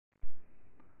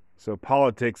So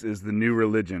politics is the new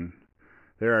religion.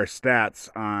 There are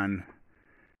stats on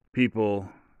people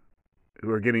who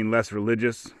are getting less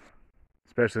religious,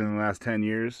 especially in the last 10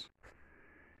 years.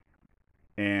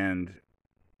 And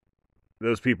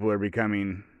those people are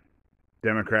becoming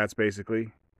Democrats, basically.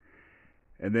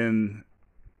 And then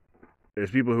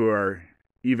there's people who are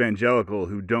evangelical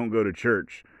who don't go to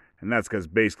church. And that's because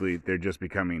basically they're just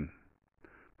becoming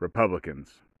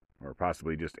Republicans or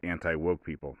possibly just anti-woke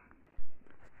people.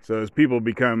 So as people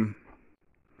become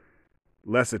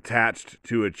less attached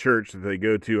to a church that they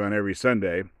go to on every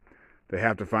Sunday, they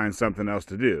have to find something else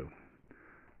to do.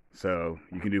 So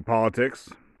you can do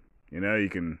politics, you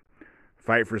can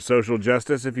fight for social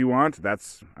justice if you want.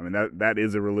 That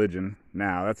is a religion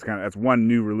now. That's one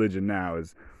new religion now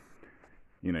is,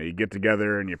 you get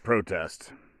together and you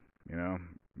protest,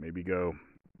 maybe go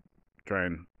try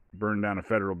and burn down a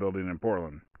federal building in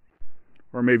Portland.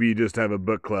 Or maybe you just have a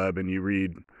book club and you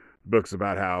read books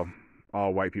about how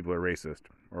all white people are racist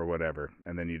or whatever,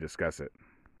 and then you discuss it.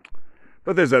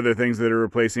 But there's other things that are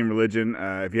replacing religion.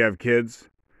 If you have kids,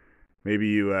 maybe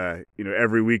you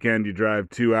every weekend you drive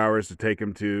 2 hours to take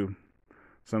them to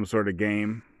some sort of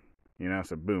game,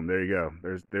 so boom, there you go.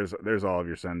 There's all of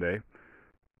your Sunday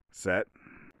set.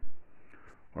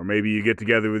 Or maybe you get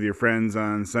together with your friends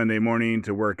on Sunday morning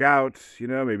to work out,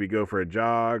 maybe go for a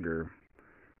jog or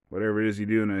whatever it is you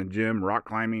do in a gym, rock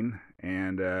climbing,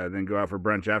 and then go out for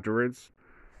brunch afterwards.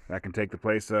 That can take the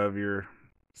place of your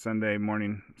Sunday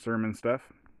morning sermon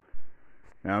stuff.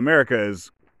 Now, America is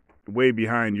way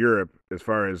behind Europe as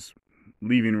far as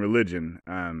leaving religion.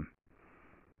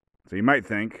 So you might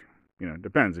think, it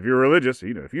depends. If you're religious,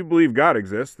 if you believe God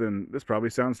exists, then this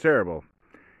probably sounds terrible.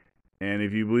 And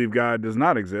if you believe God does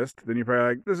not exist, then you're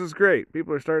probably like, this is great.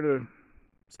 People are starting to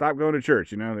stop going to church.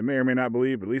 They may or may not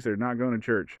believe, but at least they're not going to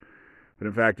church. But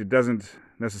in fact, it doesn't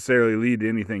necessarily lead to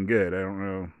anything good. I don't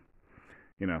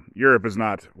know. Europe is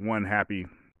not one happy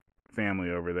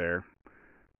family over there.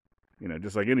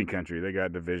 Just like any country, they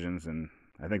got divisions, and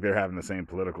I think they're having the same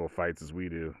political fights as we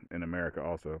do in America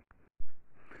also.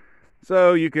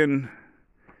 So you can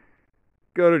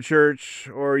go to church,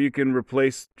 or you can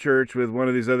replace church with one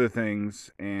of these other things,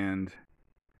 and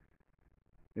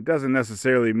it doesn't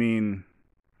necessarily mean,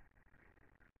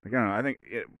 I think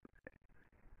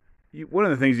one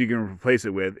of the things you can replace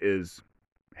it with is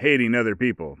hating other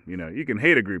people. You can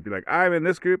hate a group. Be like, I'm in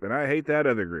this group, and I hate that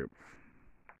other group.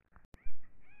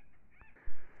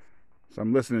 So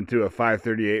I'm listening to a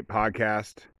 538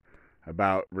 podcast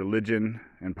about religion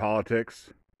and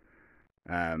politics.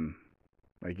 Kind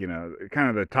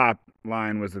of the top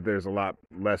line was that there's a lot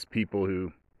less people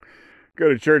who go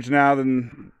to church now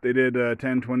than they did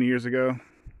 10, 20 years ago.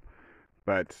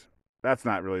 But that's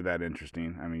not really that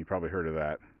interesting. You probably heard of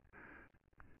that.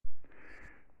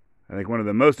 I think one of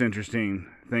the most interesting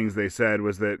things they said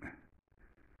was that,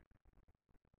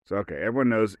 everyone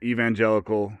knows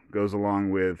evangelical goes along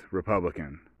with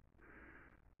Republican.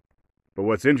 But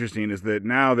what's interesting is that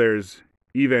now there's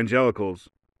evangelicals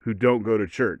who don't go to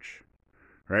church,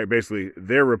 right? Basically,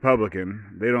 they're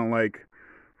Republican. They don't like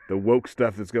the woke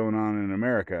stuff that's going on in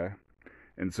America.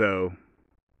 And so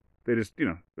they just,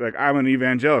 like, I'm an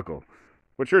evangelical.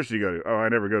 What church do you go to? Oh, I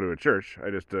never go to a church. I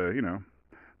just,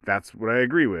 that's what I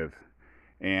agree with.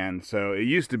 And so it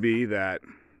used to be that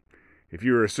if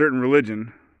you were a certain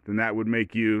religion, then that would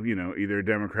make you, either a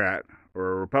Democrat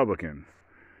or a Republican.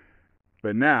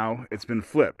 But now it's been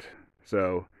flipped.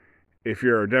 So if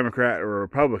you're a Democrat or a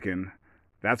Republican,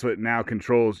 that's what now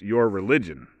controls your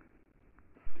religion.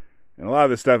 And a lot of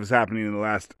this stuff is happening in the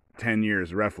last 10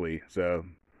 years, roughly. So,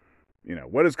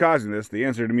 what is causing this? The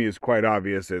answer to me is quite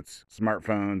obvious. It's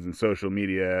smartphones and social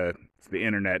media. It's the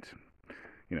internet.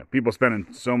 People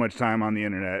spending so much time on the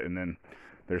internet, and then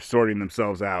they're sorting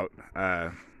themselves out.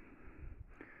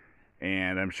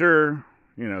 And I'm sure,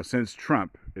 since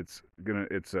Trump, it's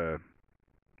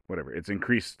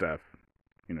increased stuff.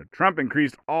 Trump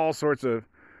increased all sorts of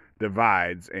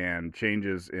divides and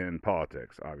changes in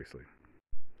politics, obviously.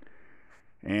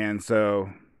 And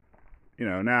so,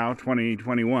 now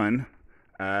 2021,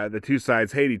 the two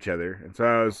sides hate each other. And so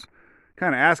I was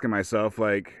kind of asking myself,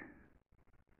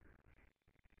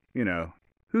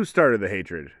 who started the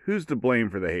hatred? Who's to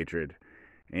blame for the hatred?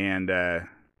 And,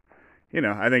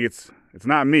 I think it's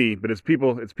not me, but it's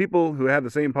people who have the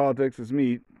same politics as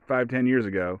me 5-10 years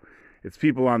ago. It's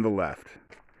people on the left.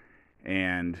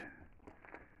 And,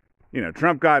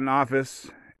 Trump got in office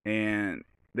and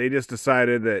they just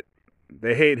decided that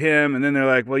they hate him. And then they're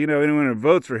like, well, anyone who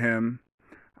votes for him,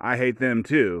 I hate them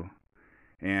too.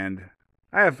 And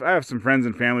I have some friends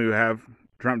and family who have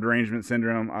Trump derangement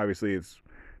syndrome. Obviously, it's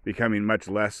becoming much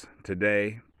less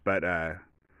today, but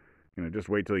just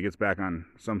wait till he gets back on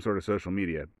some sort of social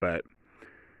media. But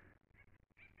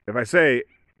if I say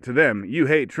to them, "You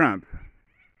hate Trump,"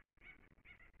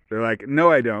 they're like,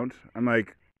 "No, I don't." I'm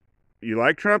like, "You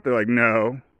like Trump?" They're like,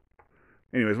 "No."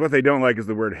 Anyways, what they don't like is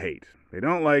the word hate. They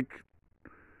don't like.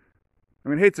 I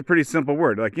mean, hate's a pretty simple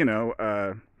word. Like, if you're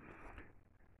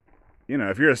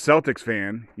a Celtics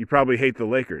fan, you probably hate the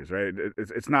Lakers, right?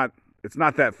 It's not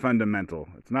that fundamental.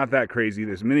 It's not that crazy.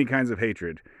 There's many kinds of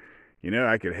hatred.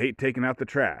 I could hate taking out the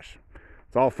trash.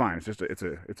 It's all fine. It's just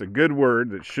it's a good word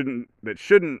that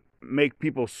shouldn't make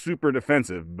people super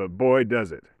defensive, but boy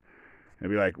does it. And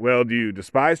be like, well, do you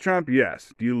despise Trump?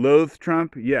 Yes. Do you loathe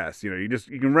Trump? Yes.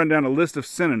 You can run down a list of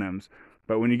synonyms,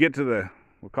 but when you get to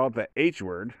we'll call it the H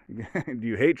word, do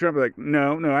you hate Trump? Like,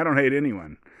 no, I don't hate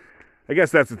anyone. I guess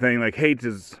that's the thing. Like, hate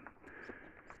is,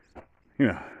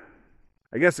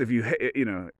 I guess if you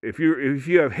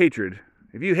have hatred,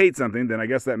 if you hate something, then I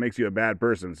guess that makes you a bad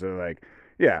person. So like,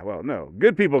 yeah, well, no,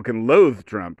 good people can loathe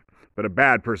Trump, but a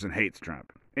bad person hates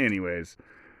Trump. Anyways,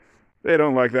 they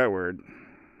don't like that word.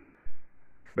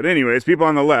 But anyways, people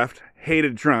on the left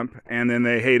hated Trump, and then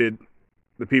they hated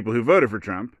the people who voted for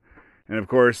Trump. And of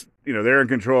course, they're in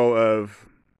control of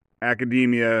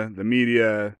academia, the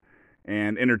media,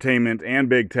 and entertainment, and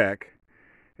big tech.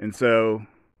 And so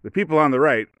the people on the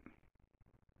right,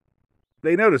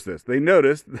 they noticed this. They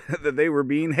noticed that they were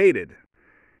being hated.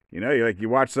 You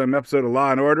watch some episode of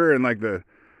Law and Order, and like the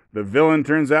villain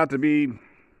turns out to be,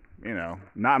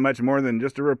 not much more than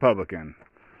just a Republican.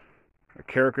 A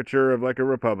caricature of like a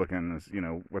Republican is,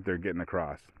 what they're getting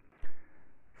across.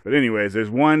 But anyways,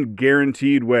 there's one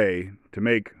guaranteed way to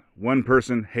make one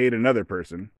person hate another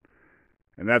person,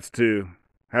 and that's to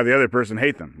have the other person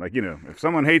hate them. Like, if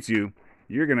someone hates you,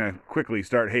 you're going to quickly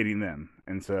start hating them.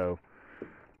 And so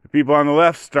the people on the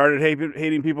left started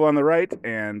hating people on the right,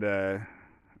 and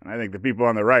I think the people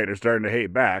on the right are starting to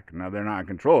hate back. Now, they're not in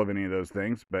control of any of those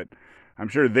things, but I'm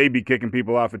sure they'd be kicking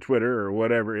people off of Twitter or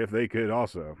whatever if they could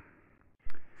also.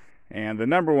 And the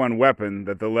number one weapon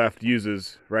that the left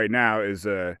uses right now is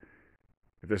if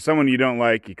there's someone you don't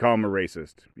like, you call them a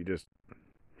racist. You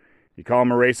call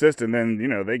them a racist, and then,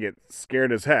 they get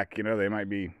scared as heck. They might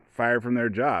be fired from their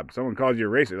job. Someone calls you a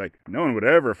racist. Like, no one would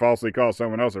ever falsely call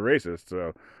someone else a racist.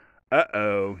 So,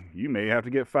 you may have to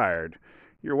get fired.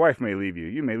 Your wife may leave you.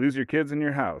 You may lose your kids and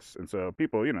your house. And so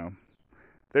people,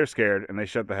 they're scared, and they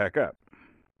shut the heck up.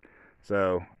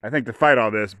 So I think to fight all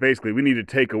this, basically, we need to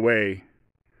take away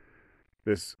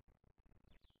this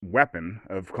weapon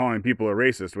of calling people a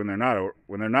racist when they're not a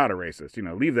racist.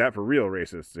 Leave that for real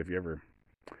racists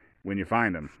when you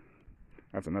find them.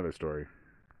 That's another story.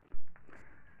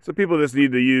 So people just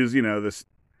need to use,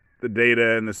 the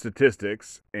data and the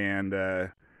statistics, and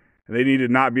they need to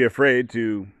not be afraid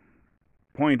to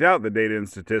point out the data and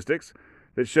statistics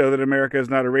that show that America is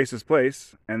not a racist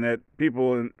place, and that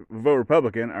people who vote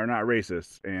Republican are not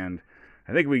racists. And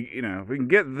I think if we can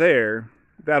get there,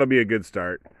 that'll be a good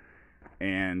start.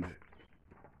 And,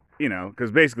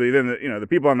 because basically then, the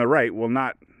people on the right will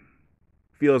not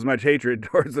feel as much hatred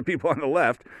towards the people on the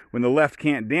left when the left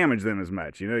can't damage them as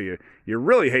much. You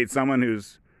really hate someone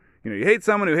who's, you hate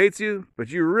someone who hates you, but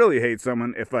you really hate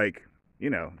someone if, like,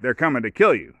 they're coming to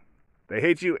kill you. They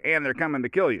hate you and they're coming to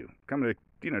kill you. Coming to,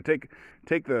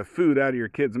 take the food out of your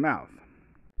kid's mouth.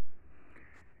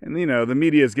 And, the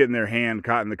media is getting their hand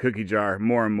caught in the cookie jar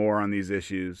more and more on these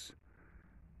issues.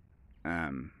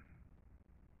 On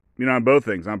both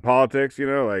things. On politics,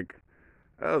 like,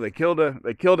 oh, they killed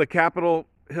a Capitol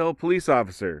Hill police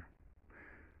officer.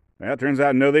 Well, it turns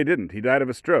out, no, they didn't. He died of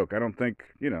a stroke. I don't think,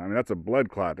 that's a blood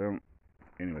clot.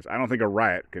 I don't think a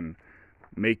riot can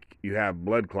make you have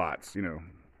blood clots,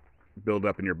 build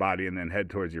up in your body and then head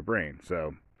towards your brain.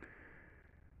 So,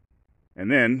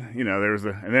 and then, there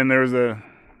was a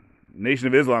Nation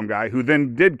of Islam guy who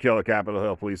then did kill a Capitol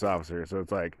Hill police officer. So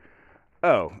it's like,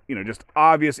 oh, just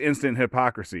obvious instant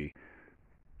hypocrisy.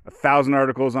 1,000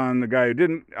 articles on a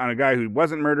guy who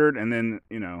wasn't murdered, and then,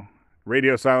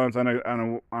 radio silence on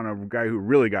a guy who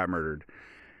really got murdered.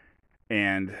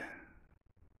 And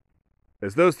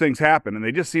as those things happen, and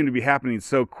they just seem to be happening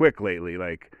so quick lately,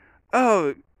 like,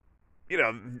 oh,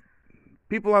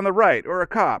 people on the right or a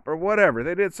cop or whatever,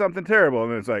 they did something terrible,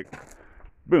 and then it's like,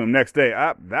 boom, next day,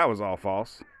 that was all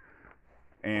false.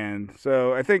 And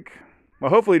so I think, well,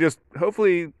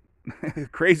 hopefully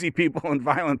crazy people and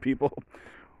violent people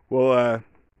will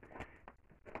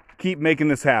keep making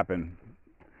this happen.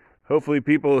 Hopefully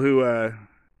people who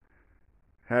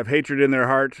have hatred in their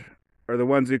heart are the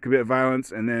ones who commit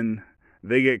violence, and then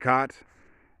they get caught.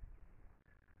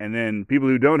 And then people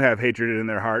who don't have hatred in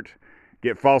their heart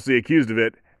get falsely accused of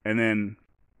it, and then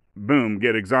boom,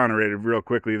 get exonerated real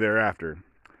quickly thereafter.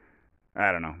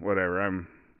 I don't know, whatever. I'm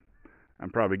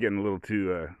probably getting a little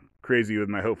too crazy with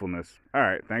my hopefulness. All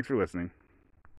right, thanks for listening.